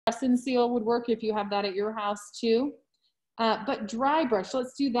press and seal would work if you have that at your house too. But dry brush,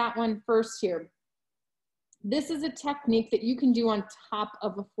 let's do that one first here. This is a technique that you can do on top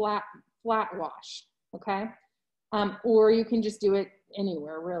of a flat wash, okay? Or you can just do it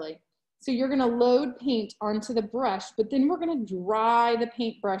anywhere, really. So you're gonna load paint onto the brush, but then we're gonna dry the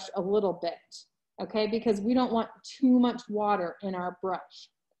paintbrush a little bit, okay? Because we don't want too much water in our brush.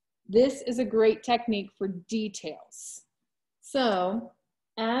 This is a great technique for details. So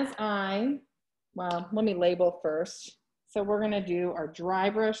well, let me label first. So we're gonna do our dry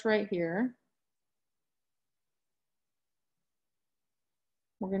brush right here.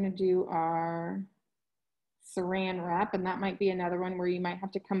 We're gonna do our saran wrap, and that might be another one where you might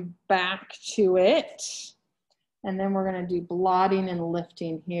have to come back to it. And then we're gonna do blotting and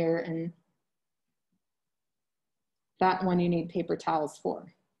lifting here, and that one you need paper towels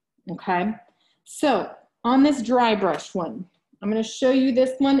for, okay? So on this dry brush one, I'm gonna show you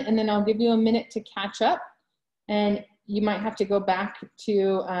this one, and then I'll give you a minute to catch up, and you might have to go back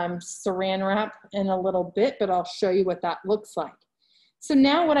to saran wrap in a little bit, but I'll show you what that looks like. So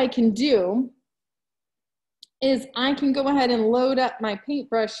now what I can do is I can go ahead and load up my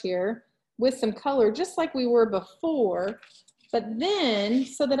paintbrush here with some color, just like we were before, but then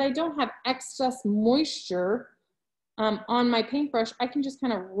so that I don't have excess moisture on my paintbrush, I can just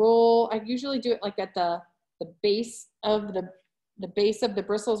kind of roll. I usually do it like at the base of the base of the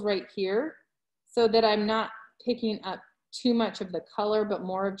bristles right here, so that I'm not picking up too much of the color, but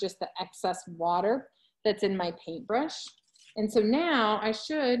more of just the excess water that's in my paintbrush. And so now I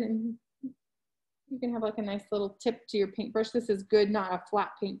should, and you can have like a nice little tip to your paintbrush. This is good, not a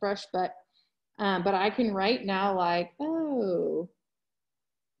flat paintbrush, but I can write now like, oh,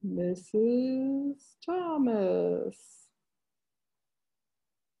 Mrs. Thomas.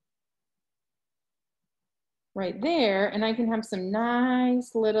 Right there, and I can have some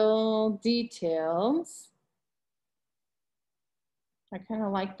nice little details. I kind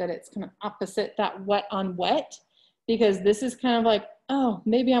of like that it's kind of opposite that wet on wet, because this is kind of like, oh,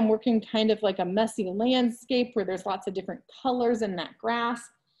 maybe I'm working kind of like a messy landscape where there's lots of different colors in that grass.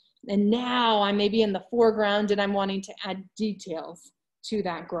 And now I'm maybe in the foreground and I'm wanting to add details to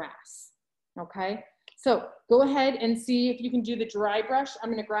that grass, okay? So go ahead and see if you can do the dry brush. I'm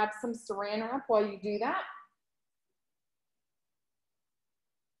gonna grab some saran wrap while you do that.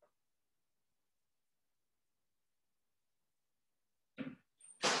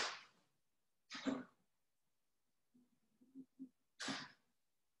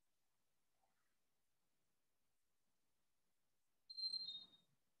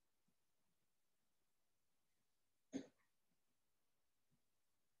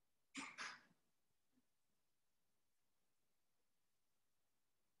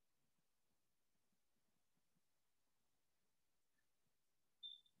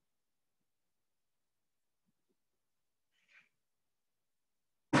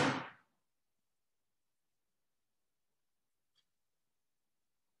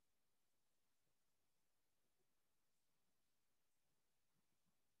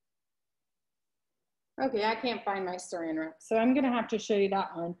 Okay, I can't find my saran wrap, so I'm gonna have to show you that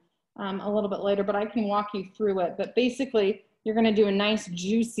one a little bit later, but I can walk you through it. But basically, you're gonna do a nice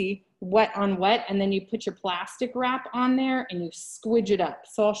juicy wet on wet, and then you put your plastic wrap on there and you squidge it up.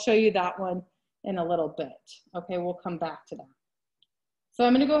 So I'll show you that one in a little bit. Okay, we'll come back to that. So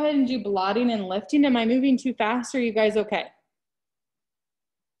I'm gonna go ahead and do blotting and lifting. Am I moving too fast? Or are you guys okay?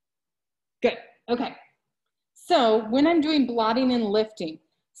 Good, okay. So when I'm doing blotting and lifting,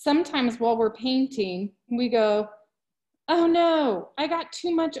 sometimes while we're painting, we go, oh no, I got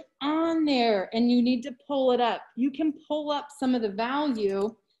too much on there, and you need to pull it up. You can pull up some of the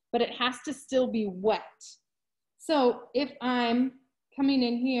value, but it has to still be wet. So if I'm coming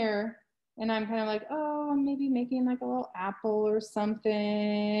in here and I'm kind of like, oh, I'm maybe making like a little apple or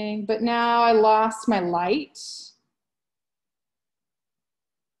something, but now I lost my light.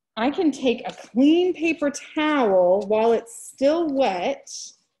 I can take a clean paper towel while it's still wet,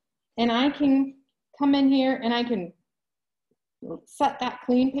 and I can come in here and I can set that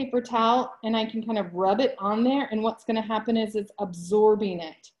clean paper towel and I can kind of rub it on there, and what's going to happen is it's absorbing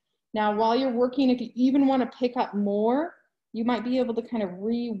it. Now while you're working, if you even want to pick up more, you might be able to kind of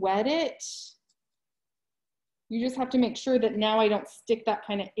re-wet it. You just have to make sure that now I don't stick that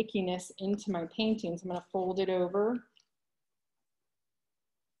kind of ickiness into my painting. So I'm going to fold it over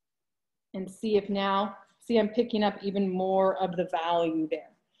and see if now, see, I'm picking up even more of the value there.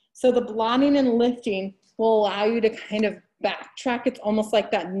 So the blotting and lifting will allow you to kind of backtrack. It's almost like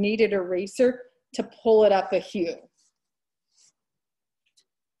that kneaded eraser to pull it up a hue.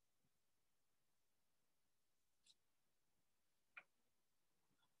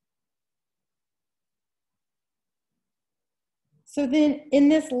 So then in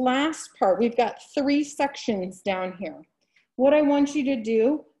this last part, we've got 3 sections down here. What I want you to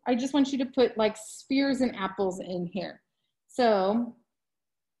do, I just want you to put like spheres and apples in here. So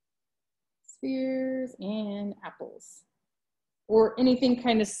spheres and apples, or anything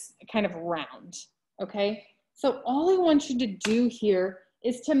kind of round, okay? So all I want you to do here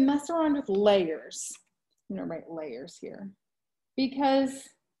is to mess around with layers. I'm gonna write layers here, because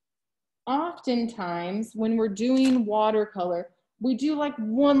oftentimes when we're doing watercolor, we do like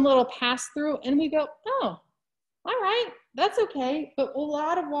one little pass through and we go, oh, all right, that's okay. But a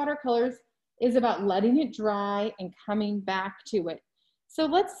lot of watercolors is about letting it dry and coming back to it. So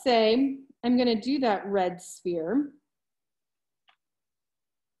let's say I'm gonna do that red sphere.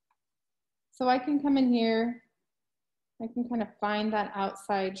 So I can come in here, I can kind of find that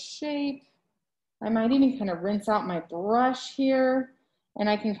outside shape. I might even kind of rinse out my brush here, and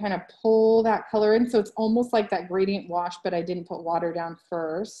I can kind of pull that color in. So it's almost like that gradient wash, but I didn't put water down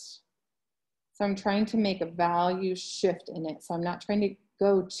first. So I'm trying to make a value shift in it. So I'm not trying to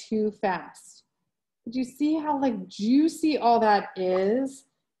go too fast. But you see how like juicy all that is?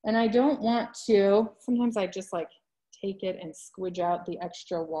 And I don't want to, sometimes I just like take it and squidge out the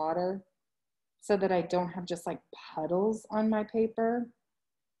extra water so that I don't have just like puddles on my paper.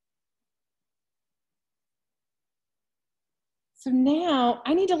 So now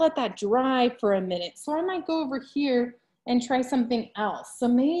I need to let that dry for a minute. So I might go over here and try something else. So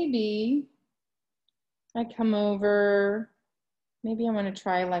maybe I come over, maybe I want to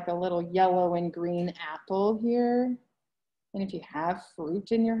try like a little yellow and green apple here. And if you have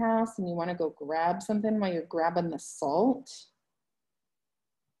fruit in your house and you want to go grab something while you're grabbing the salt,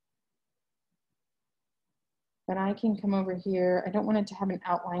 then I can come over here. I don't want it to have an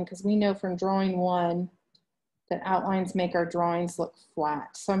outline because we know from drawing 1 that outlines make our drawings look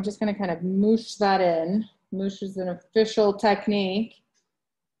flat. So I'm just going to kind of moosh that in. Moosh is an official technique.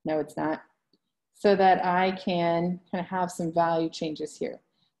 No, it's not. So that I can kind of have some value changes here.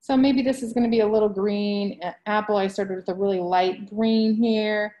 So maybe this is going to be a little green apple. I started with a really light green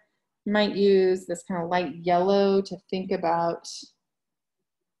here. Might use this kind of light yellow to think about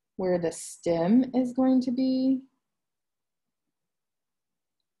where the stem is going to be.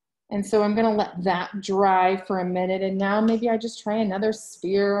 And so I'm gonna let that dry for a minute. And now maybe I just try another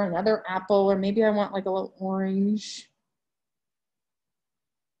sphere, another apple, or maybe I want like a little orange.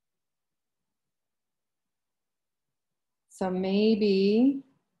 So maybe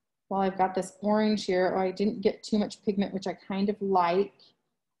while I've got this orange here, or I didn't get too much pigment, which I kind of like,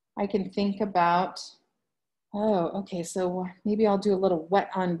 I can think about, oh, okay, so maybe I'll do a little wet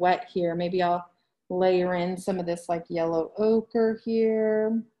on wet here. Maybe I'll layer in some of this like yellow ochre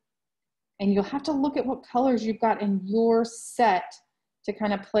here. And you'll have to look at what colors you've got in your set to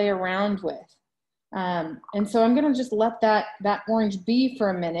kind of play around with. And so I'm gonna just let that orange be for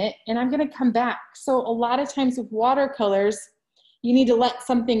a minute, and I'm gonna come back. So a lot of times with watercolors, you need to let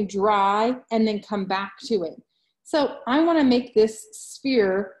something dry and then come back to it. So I wanna make this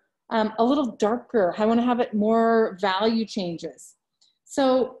sphere a little darker. I wanna have it more value changes.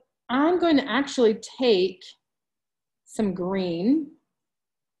 So I'm going to actually take some green,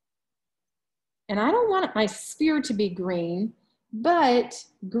 and I don't want my sphere to be green, but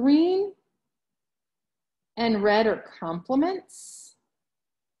green and red are complements.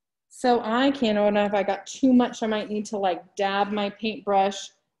 So I can, or if I got too much, I might need to like dab my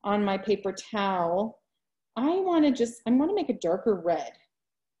paintbrush on my paper towel. I want to make a darker red.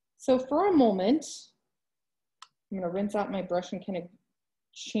 So for a moment, I'm going to rinse out my brush and kind of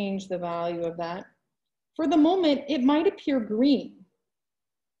change the value of that. For the moment, it might appear green,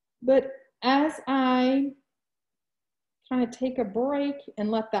 but as I kind of take a break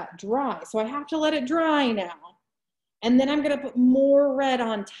and let that dry, so I have to let it dry now, and then I'm going to put more red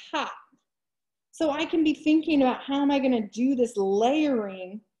on top. So I can be thinking about how am I going to do this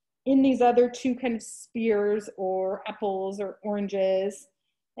layering in these other 2 kind of spheres or apples or oranges.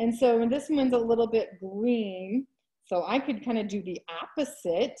 And so this one's a little bit green, so I could kind of do the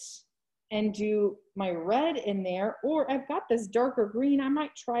opposite and do my red in there, or I've got this darker green. I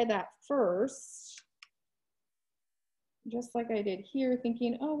might try that first, just like I did here,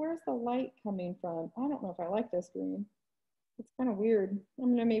 thinking, oh, where's the light coming from? I don't know if I like this green. It's kind of weird.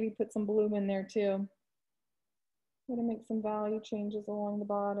 I'm gonna maybe put some blue in there too. I'm gonna make some value changes along the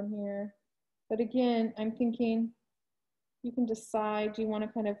bottom here. But again, I'm thinking you can decide, do you want to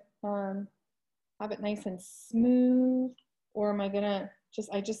kind of have it nice and smooth, or am I gonna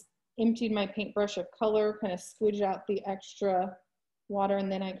I just emptied my paintbrush of color, kind of squidge out the extra water,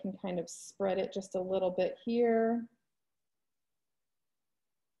 and then I can kind of spread it just a little bit here.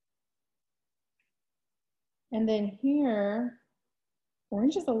 And then here,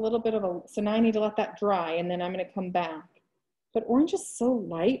 Orange is a little bit of a, so now I need to let that dry and then I'm gonna come back. But orange is so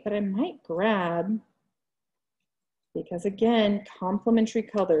light that I might grab, because again, complementary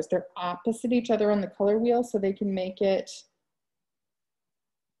colors, they're opposite each other on the color wheel so they can make it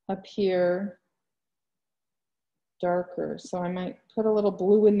appear darker. So I might put a little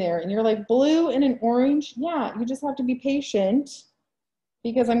blue in there, and you're like, blue and an orange? Yeah, you just have to be patient,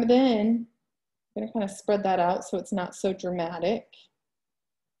 because I'm then gonna kind of spread that out so it's not so dramatic.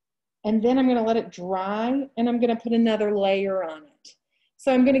 And then I'm gonna let it dry and I'm gonna put another layer on it.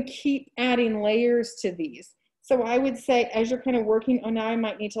 So I'm gonna keep adding layers to these. So I would say as you're kind of working, oh, now I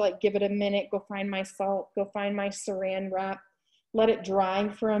might need to like give it a minute, go find my salt, go find my saran wrap, let it dry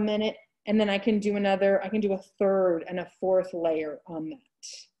for a minute, and then I can do another, I can do a third and a fourth layer on that.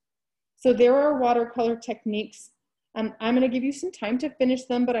 So there are watercolor techniques. I'm gonna give you some time to finish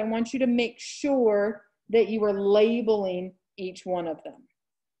them, but I want you to make sure that you are labeling each one of them.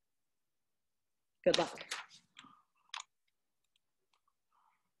 Good luck.